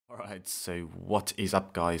Alright, so what is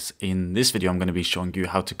up guys? In this video I'm going to be showing you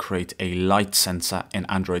how to create a light sensor in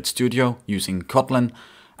Android Studio using Kotlin.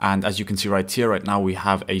 And as you can see right here, right now we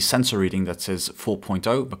have a sensor reading that says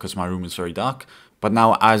 4.0 because my room is very dark. But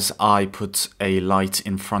now as I put a light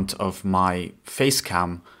in front of my face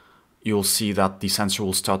cam, you'll see that the sensor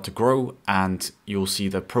will start to grow and you'll see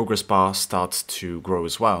the progress bar starts to grow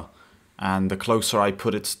as well. And the closer I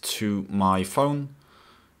put it to my phone,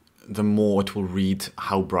 the more it will read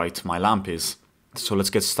how bright my lamp is. So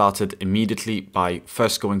let's get started immediately by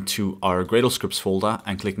first going to our Gradle scripts folder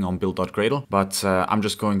and clicking on build.gradle. But I'm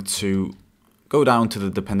just going to go down to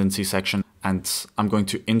the dependency section and I'm going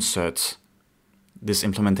to insert this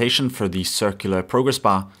implementation for the circular progress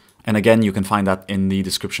bar. And again, you can find that in the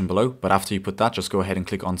description below. But after you put that, just go ahead and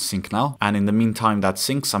click on sync now. And in the meantime that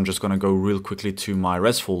syncs, I'm just going to go real quickly to my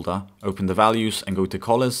res folder, open the values and go to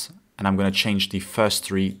colors. And I'm going to change the first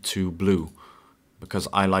three to blue because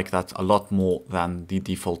I like that a lot more than the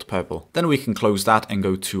default purple. Then we can close that and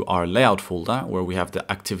go to our layout folder where we have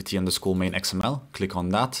the activity underscore main XML. Click on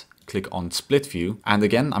that, click on split view. And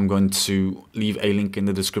again, I'm going to leave a link in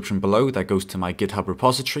the description below that goes to my GitHub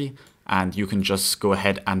repository. And you can just go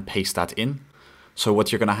ahead and paste that in. So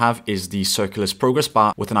what you're going to have is the circular progress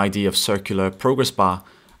bar with an ID of circular progress bar.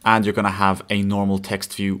 And you're going to have a normal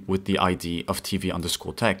text view with the ID of TV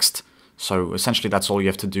underscore text. So essentially that's all you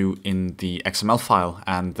have to do in the XML file.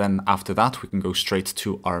 And then after that, we can go straight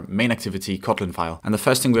to our main activity Kotlin file. And the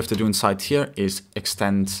first thing we have to do inside here is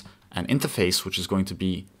extend an interface, which is going to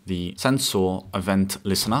be the sensor event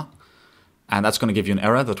listener. And that's going to give you an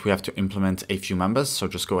error that we have to implement a few members. So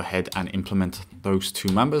just go ahead and implement those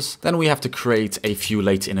two members. Then we have to create a few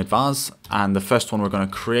late init vars. And the first one we're going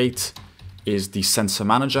to create is the sensor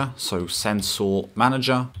manager. So sensor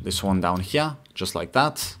manager, this one down here, just like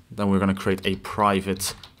that. Then we're going to create a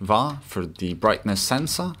private var for the brightness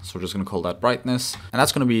sensor. So we're just going to call that brightness. And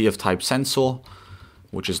that's going to be of type sensor,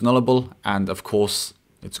 which is nullable. And of course,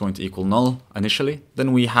 it's going to equal null initially.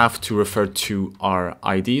 Then we have to refer to our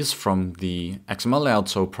IDs from the XML layout.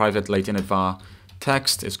 So private late init var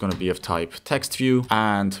text is going to be of type text view,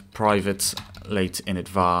 and private late init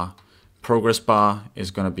var progress bar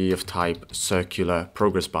is going to be of type circular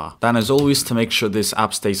progress bar. Then as always, to make sure this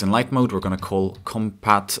app stays in light mode, we're going to call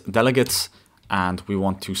compat delegates, and we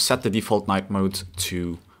want to set the default night mode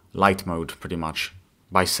to light mode pretty much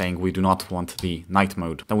by saying we do not want the night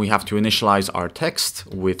mode. Then we have to initialize our text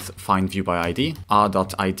with find view by ID,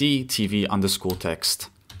 r.id tv underscore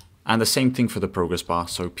text. And the same thing for the progress bar.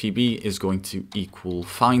 So pb is going to equal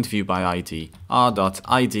find view by ID,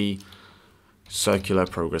 r.id circular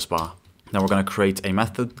progress bar. Now we're going to create a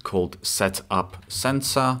method called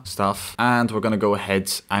setUpSensor stuff, and we're going to go ahead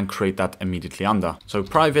and create that immediately under. So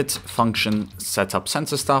private function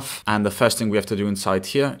setUpSensor stuff, and the first thing we have to do inside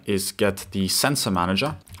here is get the sensor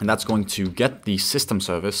manager, and that's going to get the system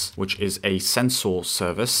service, which is a sensor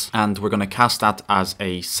service, and we're going to cast that as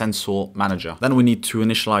a sensor manager. Then we need to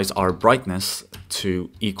initialize our brightness to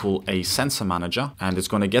equal a sensor manager, and it's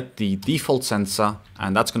going to get the default sensor,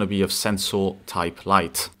 and that's going to be of sensor type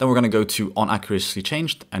light. Then we're going to go to on accuracy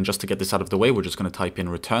changed, and just to get this out of the way, we're just going to type in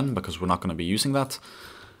return because we're not going to be using that.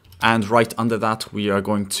 And right under that, we are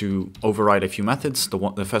going to override a few methods.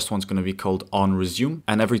 The first one's going to be called onResume,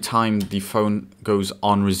 and every time the phone goes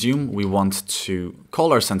on resume, we want to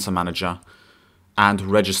call our sensor manager and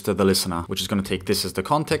register the listener, which is going to take this as the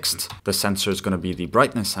context. The sensor is going to be the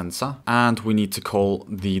brightness sensor, and we need to call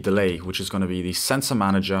the delay, which is going to be the sensor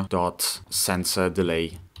manager dot sensor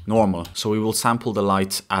delay normal. So we will sample the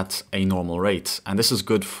light at a normal rate. And this is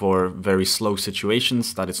good for very slow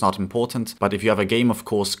situations that it's not important. But if you have a game, of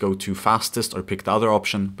course, go to fastest or pick the other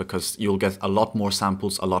option because you'll get a lot more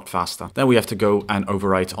samples a lot faster. Then we have to go and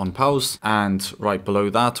overwrite on pause. And right below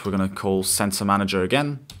that, we're going to call sensor manager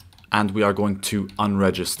again. And we are going to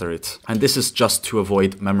unregister it. And this is just to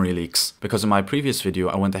avoid memory leaks. Because in my previous video,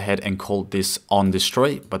 I went ahead and called this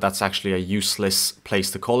onDestroy, but that's actually a useless place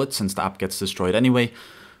to call it since the app gets destroyed anyway.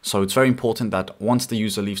 So it's very important that once the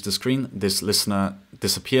user leaves the screen, this listener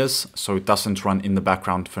disappears so it doesn't run in the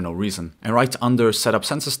background for no reason. And right under setup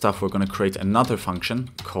sensor stuff, we're going to create another function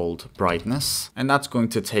called brightness. And that's going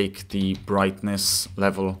to take the brightness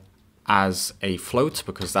level as a float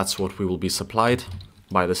because that's what we will be supplied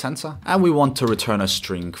by the sensor. And we want to return a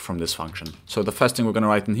string from this function. So the first thing we're going to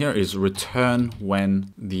write in here is return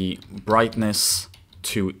when the brightness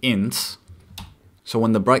to int. So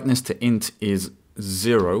when the brightness to int is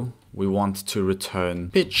 0, we want to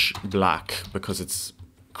return pitch black because it's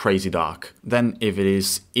crazy dark. Then if it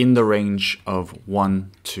is in the range of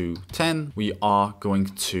 1 to 10, we are going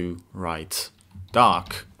to write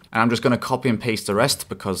dark. And I'm just going to copy and paste the rest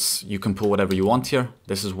because you can put whatever you want here.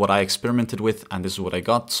 This is what I experimented with and this is what I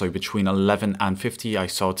got. So between 11 and 50, I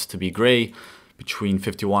saw it to be gray. Between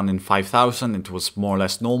 51 and 5000, it was more or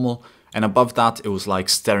less normal. And above that, it was like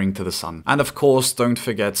staring to the sun. And of course, don't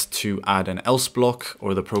forget to add an else block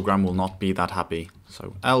or the program will not be that happy.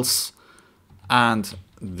 So else, and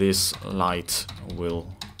this light will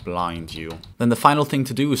blind you. Then the final thing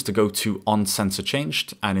to do is to go to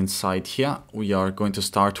onSensorChanged, and inside here we are going to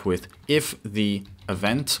start with if the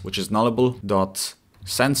event, which is nullable, dot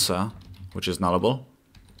sensor, which is nullable,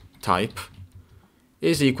 type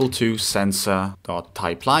is equal to sensor dot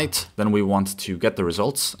type light. Then we want to get the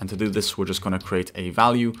results, and to do this we're just going to create a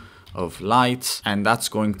value of light, and that's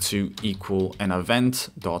going to equal an event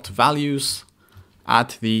dot values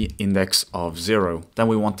at the index of 0. Then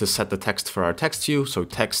we want to set the text for our text view. So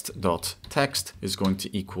text.text is going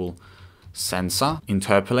to equal sensor,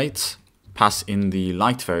 interpolate, pass in the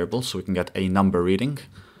light variable so we can get a number reading.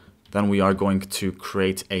 Then we are going to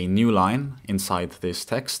create a new line inside this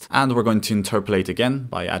text. And we're going to interpolate again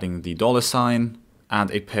by adding the $sign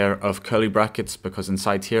and a pair of curly brackets, because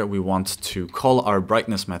inside here we want to call our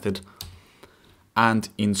brightness method and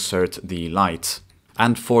insert the light.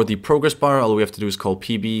 And for the progress bar, all we have to do is call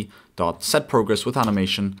pb.setProgress with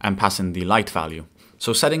animation and pass in the light value.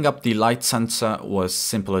 So setting up the light sensor was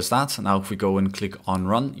simple as that. Now if we go and click on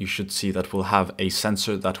run, you should see that we'll have a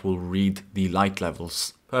sensor that will read the light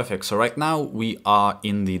levels. Perfect. So right now we are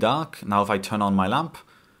in the dark. Now if I turn on my lamp,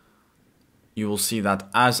 you will see that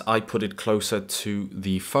as I put it closer to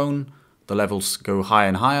the phone, the levels go higher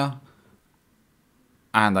and higher.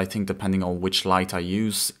 And I think depending on which light I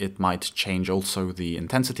use, it might change also the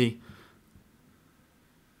intensity.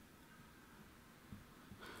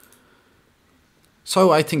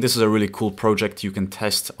 So I think this is a really cool project you can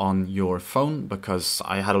test on your phone, because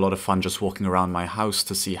I had a lot of fun just walking around my house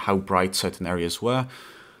to see how bright certain areas were.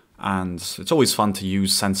 And it's always fun to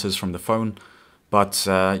use sensors from the phone. But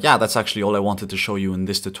yeah, that's actually all I wanted to show you in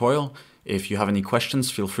this tutorial. If you have any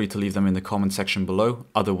questions, feel free to leave them in the comment section below.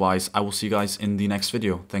 Otherwise, I will see you guys in the next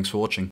video. Thanks for watching.